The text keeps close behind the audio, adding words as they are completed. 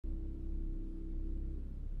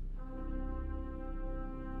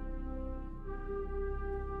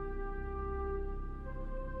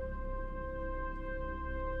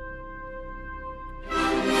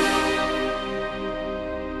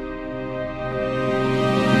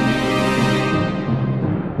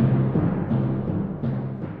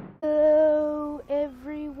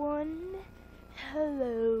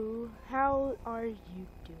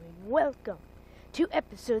welcome to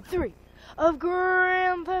episode 3 of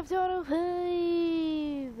Grand Theft Auto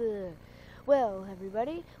 5. Well,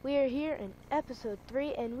 everybody, we are here in episode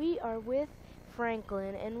 3, and we are with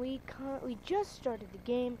Franklin, and we just started the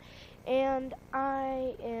game, and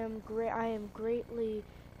I am greatly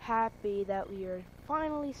happy that we are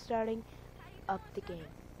finally starting up the game.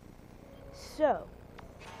 So,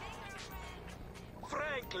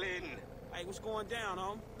 Franklin! Hey, what's going down,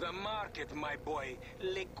 home? The market, my boy.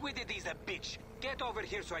 Liquidity's a bitch. Get over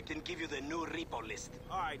here so I can give you the new repo list.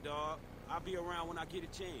 Alright, dog. I'll be around when I get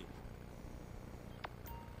a chance.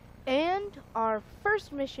 and our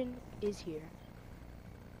first mission is here.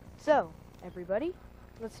 So, everybody,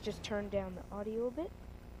 let's just turn down the audio a bit.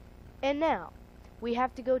 And now, we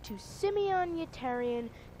have to go to Simeon Yetarian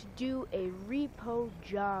to do a repo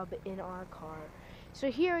job in our car. So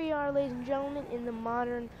here we are, ladies and gentlemen, in the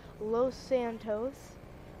modern Los Santos.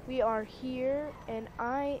 We are here, and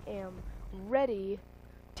I am ready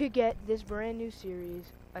to get this brand new series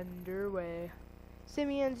underway.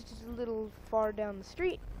 Simeon's just a little far down the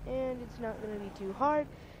street, and it's not going to be too hard.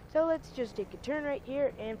 So let's just take a turn right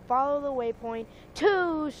here and follow the waypoint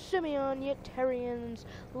to Simeon Yetarian's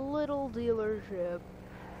little dealership.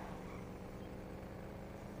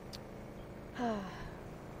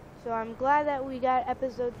 So I'm glad that we got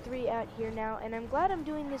episode 3 out here now, and I'm glad I'm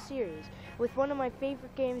doing this series. With one of my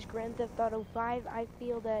favorite games, Grand Theft Auto 5, I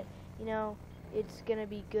feel that, you know, it's gonna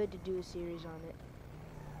be good to do a series on it.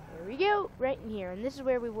 There we go, right in here, and this is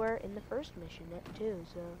where we were in the first mission too,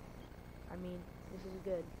 so, I mean, this is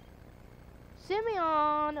good.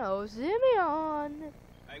 Simeon! Oh, Simeon!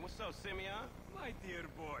 Hey, what's up, Simeon? My dear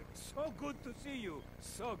boy, so good to see you.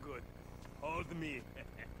 So good. Hold me.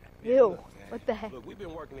 Ew, Look, what the heck? Look, we've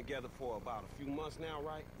been working together for about a few months now,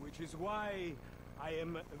 right? Which is why I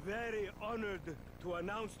am very honored to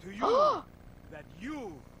announce to you that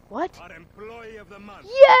you What? are Employee of the Month.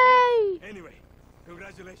 Yay! Anyway,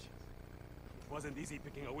 congratulations. It wasn't easy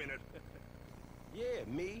picking a winner. Yeah,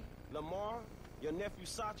 me, Lamar, your nephew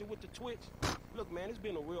Sacha with the Twitch. Look, man, it's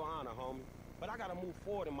been a real honor, homie. But I gotta move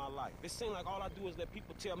forward in my life. It seems like all I do is let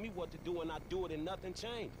people tell me what to do, and I do it, and nothing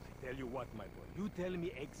changed. I tell you what, my boy. You tell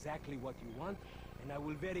me exactly what you want, and I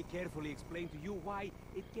will very carefully explain to you why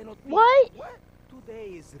it cannot be. What? What? Today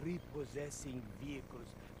is repossessing vehicles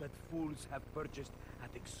that fools have purchased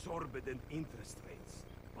at exorbitant interest rates.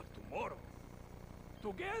 But tomorrow,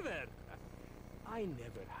 together, I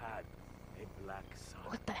never had a black son.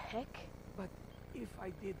 What the heck? But if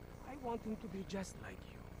I did, I want him to be just like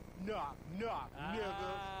you. Knock,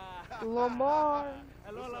 nigga. Lamar.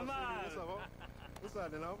 Hello, What's up, Lamar. What's up, ho? What's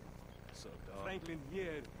up, Dino? What's up, dog? Franklin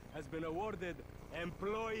here has been awarded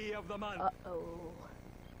Employee of the Month. Uh-oh.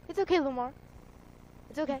 It's okay, Lamar.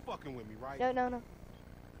 It's okay. You fucking with me, right? No.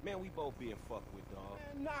 Man, we both being fucked with, dog.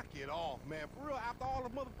 Man, knock it off, man. For real, after all the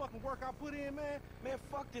motherfucking work I put in, man. Man,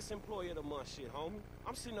 fuck this Employee of the Month shit, homie.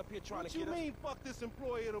 I'm sitting up here trying What to you get mean, fuck this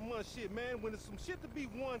Employee of the Month shit, man? When there's some shit to be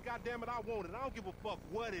won, goddammit, I want it. I don't give a fuck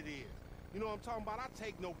what it is. You know what I'm talking about? I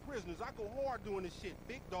take no prisoners. I go hard doing this shit.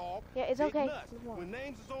 Big dog. Yeah, it's big okay. Nuts. Lamar. When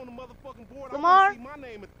names is on the motherfucking board, Lamar? I want to see my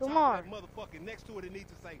name at the Lamar. top of that motherfucking next to it. It needs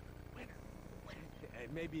to say, winner.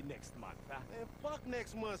 Maybe next month, huh? Man, fuck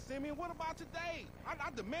next month, Simeon. What about today? I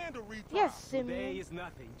demand a retrial. Yes, Today Simeon. is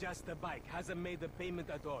nothing, just a bike. Hasn't made a payment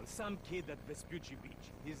at all. Some kid at Vespucci Beach.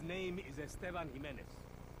 His name is Esteban Jimenez.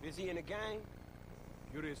 Is he in the gang?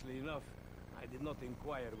 Curiously enough, I did not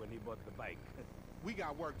inquire when he bought the bike. We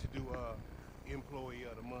got work to do, Employee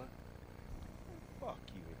of the Month. Fuck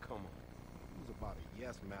you, come on. Who's about a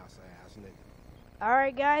yes mouse ass nigga?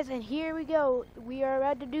 Alright, guys, and here we go. We are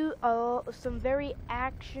about to do some very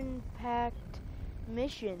action-packed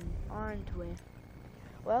mission, aren't we?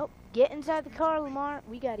 Well, get inside the car, Lamar.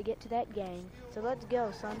 We gotta get to that gang. So let's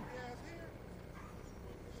go, son.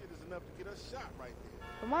 Shit is enough to get us shot right there.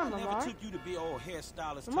 Come on, I never Lamar. took you to be old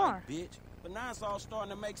hairstylist Lamar. type bitch. But now it's all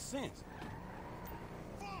starting to make sense.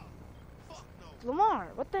 Fuck no. Lamar,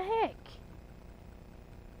 what the heck?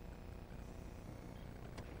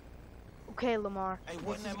 Okay, Lamar, Hey, this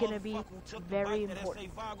wasn't is that gonna be motherfucker who took the very bike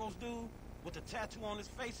important. that S.A. Vagos dude with the tattoo on his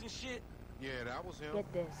face and shit? Yeah, that was him.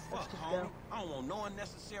 Get this. Let's Fuck, just homie. go. I don't want no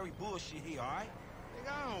unnecessary bullshit here, alright?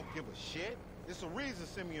 Nigga, I don't give a shit. It's a reason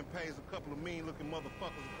Simeon pays a couple of mean-looking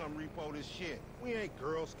motherfuckers to come repo this shit. We ain't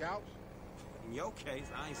Girl Scouts. In your case,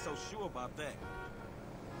 I ain't so sure about that.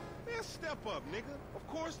 Man, step up, nigga. Of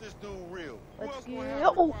course this dude real. Who Let's else gonna go.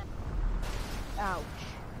 have Oh. Ouch.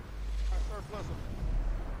 a surplus of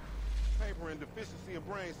paper and deficiency of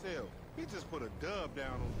brain cells? He just put a dub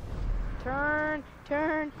down on Turn.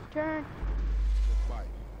 this bike.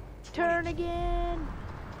 Turn again.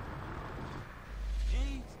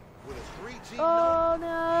 Jeez, with a 3G Oh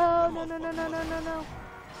That no, no, no, no, no, no, no, no.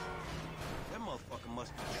 That motherfucker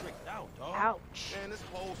must be tricked out, dog. Ouch. Man, this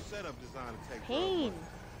whole setup designed to take Pain.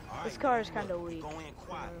 All This right, car man, is kinda look, weak, Go in you know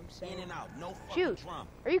quiet, what I'm saying? in and out, no fucking Shoot. drama.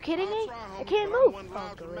 Are you kidding I'll me? try, homie, I can't but I'm move. one Oh,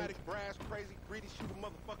 loud, great. dramatic, brass, crazy, greedy, shoot a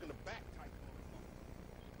motherfucker in the back type.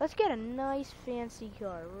 Let's get a nice fancy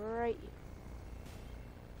car right here.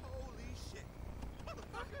 Holy shit.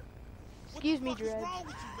 Motherfucker. Excuse me, What the fuck Dredge. is wrong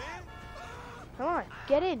with you, man? Come on,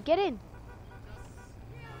 get in, get in.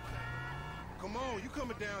 Come on, you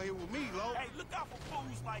coming down here with me, Lo. Hey, look out for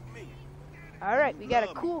fools like me. All right, we got a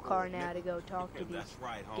Love me cool for car it, now nigga. to go talk to these That's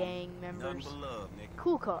right, homie. gang Nothing members. but love, nigga.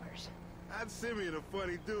 Cool cars. I'd Simeon a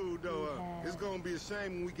funny dude, though. Yeah. It's gonna be a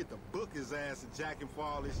shame when we get to book his ass and jack him for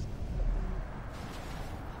all this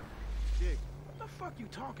shit. What the fuck you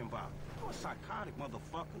talking about? You're a psychotic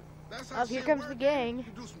motherfucker. That's how Oh, here shit comes the work. gang. You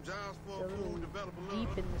do some jobs It's for a a little fool, develop a deep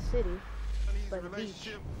little in the city, uneasy by the beach.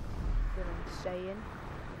 relationship, You know what I'm saying?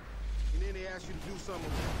 and then they ask you to do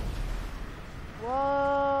something.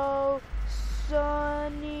 Whoa,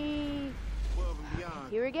 Sonny. Above and beyond.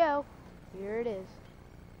 Here we go. Here it is.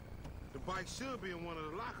 The bike should be in one of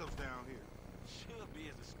the lockups down here. Should be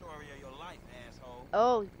is the story of your life, asshole.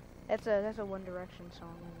 Oh, that's a One Direction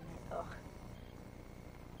song, isn't it? Ugh.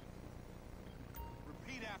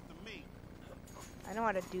 Repeat after me. I know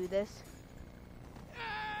how to do this.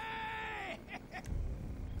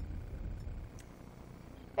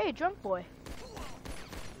 Hey, drunk boy.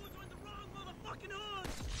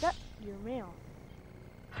 Shut your mouth.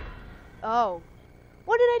 Oh.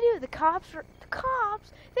 What did I do? The cops were... The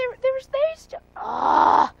cops? They still...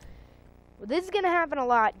 Ah! Well, this is gonna happen a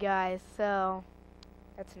lot, guys, so...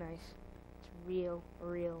 That's nice. It's real,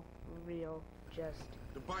 just...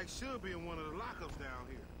 The bike should be in one of the lockups down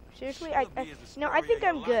here. Seriously, I think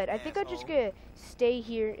I'm good. I think I'm just gonna stay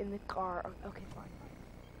here in the car. Okay, fine.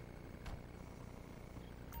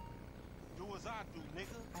 Do as I do,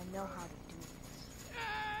 nigga. I know how to do this.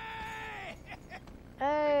 This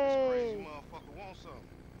Hey! crazy motherfucker wants something.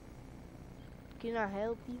 Can I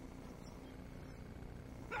help you?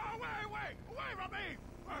 No, wait from me!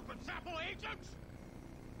 Urban Sample agents!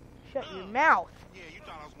 Shut your mouth. Yeah, you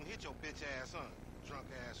thought I was gonna hit your bitch ass, huh? Drunk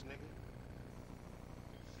ass nigga.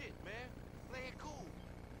 Shit, man. Play it cool.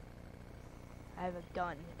 I have a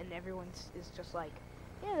gun, and everyone is just like,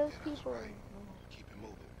 yeah, those Yeah, that's people. right. Keep it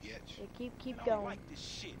moving, bitch. Yeah, keep I don't going. like this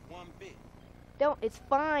shit one bit. Don't. It's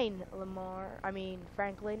fine, Lamar. I mean,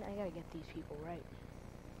 Franklin. I gotta get these people right.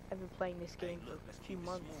 I've been playing this Hey, game look, for let's a few keep it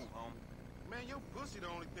months. smooth, homie. Man, your pussy the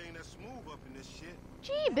only thing that's smooth up in this shit.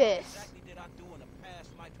 What Jeebus! exactly did I do in a past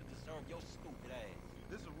life to deserve your stupid ass?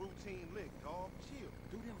 This is a routine lick, dog. Chill.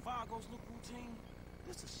 Do them Vagos look routine?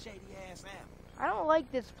 This is shady ass apple. I don't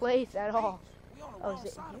like this place at all. We on the Oh, wrong is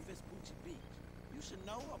it side here? of Vespucci Beach. You should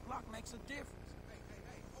know a block makes a difference.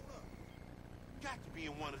 Hey, hold up. Got to be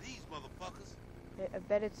in one of these motherfuckers. I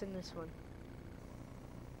bet it's in this one.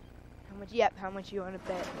 How much? Yep. How much you want to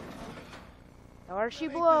bet? There she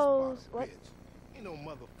Man, ain't this blows. about a What? bitch? Ain't no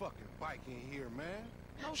motherfucking bike in here, man.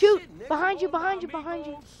 No Shoot! shit, nigga. Behind you! Hola, Behind you! Behind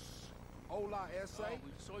you! amigos. Hola, S.A.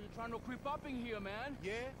 We saw you trying to creep up in here, man.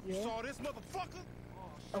 Yeah? You Yeah. saw this motherfucker?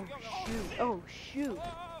 Oh shoot! Oh shoot!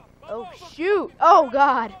 Oh shoot! Oh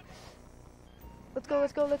god! Let's go!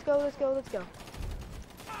 Let's go! Let's go! Let's go! Let's go!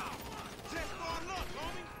 Just start luck,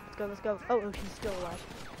 homie. Let's go! Let's go! Oh, she's still alive.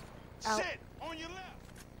 Ow. Shit, on your left.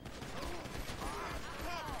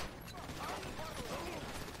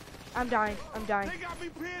 I'm dying. I'm dying. They got me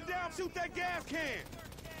pinned down. Shoot that gas can.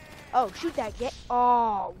 Oh, shoot that get.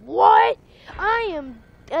 Oh, what?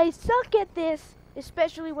 I suck at this,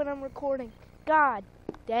 especially when I'm recording. God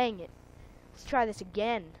dang it. Let's try this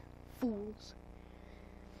again, fools.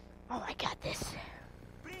 Oh, I got this.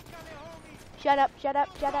 Shut up, shut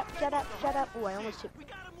up, shut up, shut up, shut up. Oh, I almost hit. We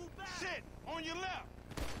gotta move back. Shit, on your left.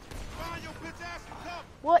 Find your bitch ass and cover.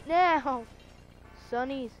 What now?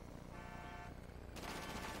 Sonny's.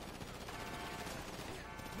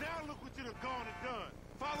 Now look what you done gone and done.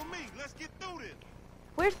 Follow me. Let's get through this.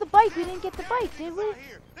 Where's the bike? We didn't get the bike, did we? Out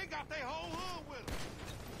here. They got their whole hood with them.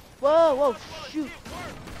 Whoa, whoa, shoot.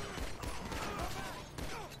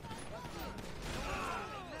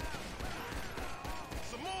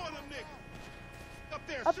 Some more of them niggas. Up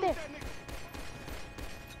there, Up shoot there. that nigga.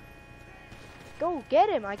 Go get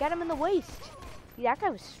him. I got him in the waist. Yeah, that guy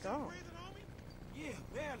was strong. Breathing, homie? Yeah,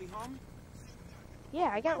 barely, homie. Yeah,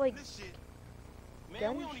 I got like. This shit.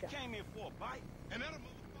 Man, we only Gunshot. came here for a bite. And that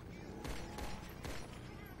motherfucker.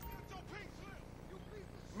 Get your pink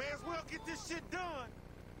slip. May as well get this shit done.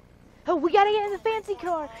 Oh, we gotta get in the fancy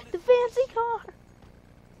car. The fancy car.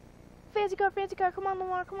 Fancy car, fancy car. Come on,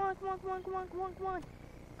 Lamar. Come on, come on, come on, come on, come on, come on.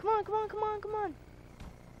 Come on, come on, come on, come on.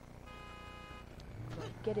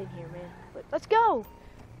 Get in here, man. Let's go.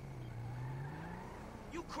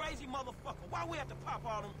 You crazy motherfucker. Why we have to pop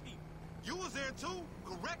all them people? You was there too.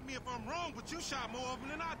 Correct me if I'm wrong, but you shot more of them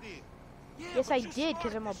than I did. Yeah, Yes, but I you did,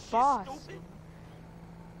 because smart I'm a as shit, boss. stupid.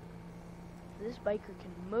 This biker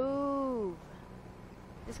can move.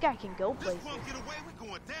 This guy can go This places. punk get away, we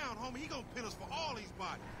going down, homie. He gonna pin us for all these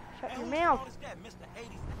bodies. Shut Hey, your whose mouth. fault is that, Mr.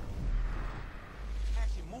 80s?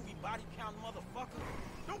 Action movie body count motherfucker.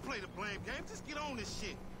 Don't play the blame game. Just get on this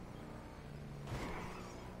shit.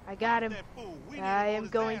 I got him. That fool. We need I him on am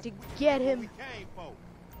his going ass. to We get what him. we came for.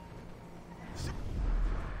 Shoot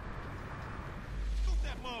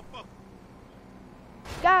that motherfucker.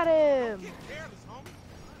 Got him. Get careless, homie.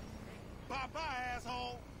 Bye-bye,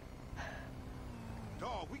 asshole.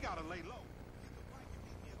 Dog, we gotta lay low.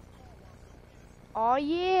 Oh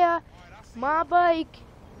yeah, All right, I see my you. bike.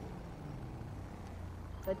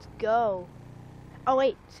 Let's go. Oh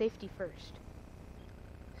wait, safety first.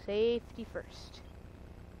 Safety first.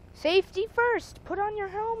 Safety first. Put on your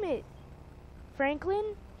helmet.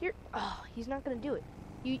 Franklin, here. Oh, he's not gonna do it.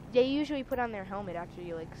 They usually put on their helmet after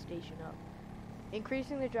you like station up.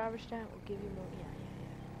 Increasing the driver stat will give you more. Yeah.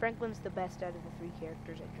 Franklin's the best out of the 3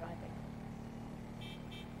 characters at driving.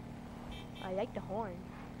 I like the horn.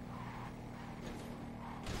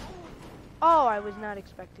 Oh, I was not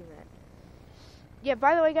expecting that. Yeah,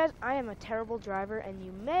 by the way, guys, I am a terrible driver, and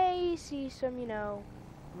you may see some,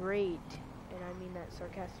 great, and I mean that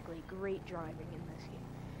sarcastically, great driving in this game.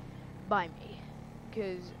 By me.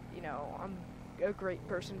 Because, I'm a great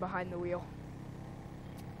person behind the wheel.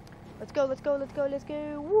 Let's go, let's go, let's go, let's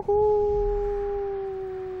go. Woohoo!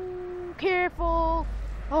 Careful!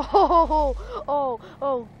 Oh,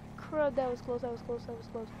 crud, that was close, that was close, that was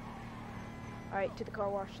close. Alright, to the car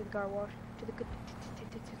wash, to the car wash, to the car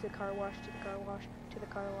wash, to the car wash, to the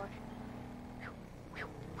car wash.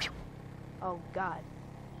 Oh god.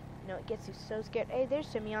 It gets you so scared. Hey, there's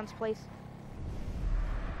Simeon's place.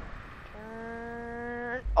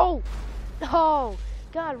 Turn. Oh! Oh!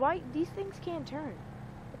 God, why? These things can't turn.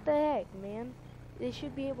 What the heck, man? They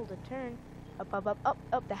should be able to turn. Up, up, up, up,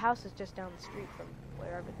 up. The house is just down the street from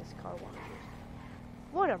wherever this car wash is.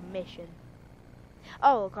 What a mission.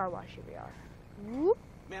 Oh, a car wash, here we are. Whoop.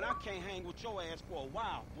 Man, I can't hang with your ass for a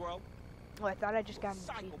while, bro. Oh, I thought I just got an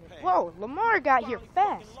Psychopath. achievement. Whoa, Lamar got here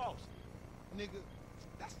Finally fast. fucking lost. Nigga,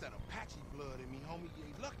 that's that Apache blood in me, homie. You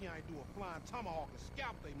ain't lucky I ain't do a flying tomahawk and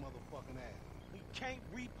scalp they motherfucking ass. We can't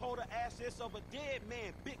repo the assets of a dead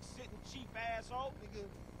man, big sitting chief asshole. Nigga,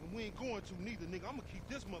 and we ain't going to neither, nigga. I'm gonna keep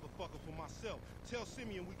this motherfucker for myself. Tell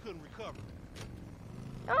Simeon we couldn't recover.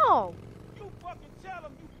 Oh. You fucking tell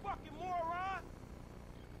him, you fucking moron.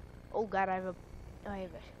 Oh god, I have a.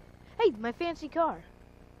 Hey, my fancy car.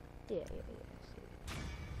 Yeah. I see it.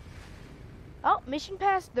 Oh, mission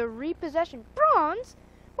passed. The repossession bronze.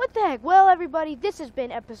 What the heck? Well, everybody, this has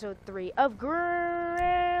been episode 3 of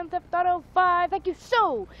Grand Theft Auto 5. Thank you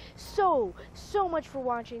so much for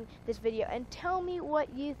watching this video, and tell me what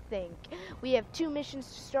you think. We have 2 missions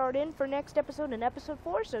to start in for next episode and episode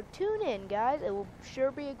 4, so tune in, guys. It will sure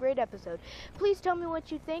be a great episode. Please tell me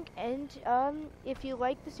what you think, and if you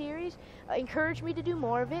like the series, encourage me to do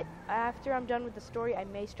more of it. After I'm done with the story, I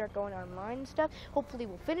may start going online and stuff. Hopefully,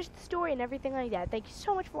 we'll finish the story and everything like that. Thank you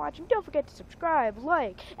so much for watching. Don't forget to subscribe,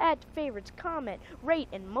 like, add to favorites, comment, rate,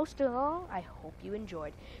 and most of all, I hope you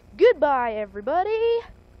enjoyed. Goodbye, everybody!